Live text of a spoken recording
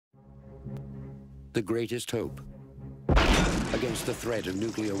The greatest hope against the threat of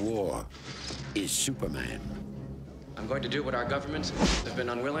nuclear war is Superman. I'm going to do what our governments have been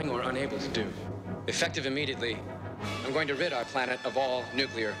unwilling or unable to do. Effective immediately, I'm going to rid our planet of all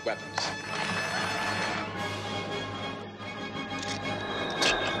nuclear weapons.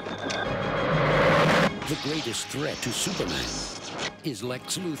 The greatest threat to Superman is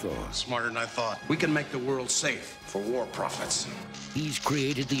Lex Luthor. Smarter than I thought. We can make the world safe for war profits. He's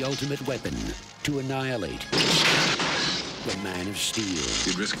created the ultimate weapon to annihilate the Man of Steel.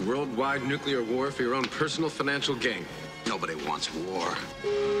 You'd risk worldwide nuclear war for your own personal financial gain. Nobody wants war.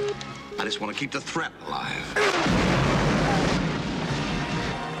 I just want to keep the threat alive.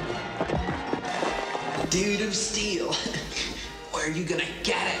 Dude of Steel, where are you gonna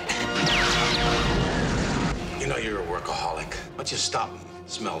get it? You know you're a workaholic. Why don't you stop and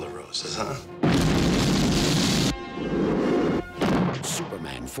smell the roses, huh?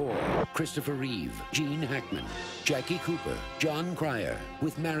 Superman 4, Christopher Reeve, Gene Hackman, Jackie Cooper, John Cryer,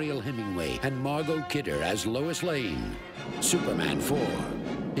 with Mariel Hemingway and Margot Kidder as Lois Lane. Superman 4,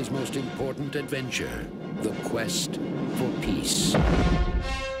 his most important adventure, the quest for peace.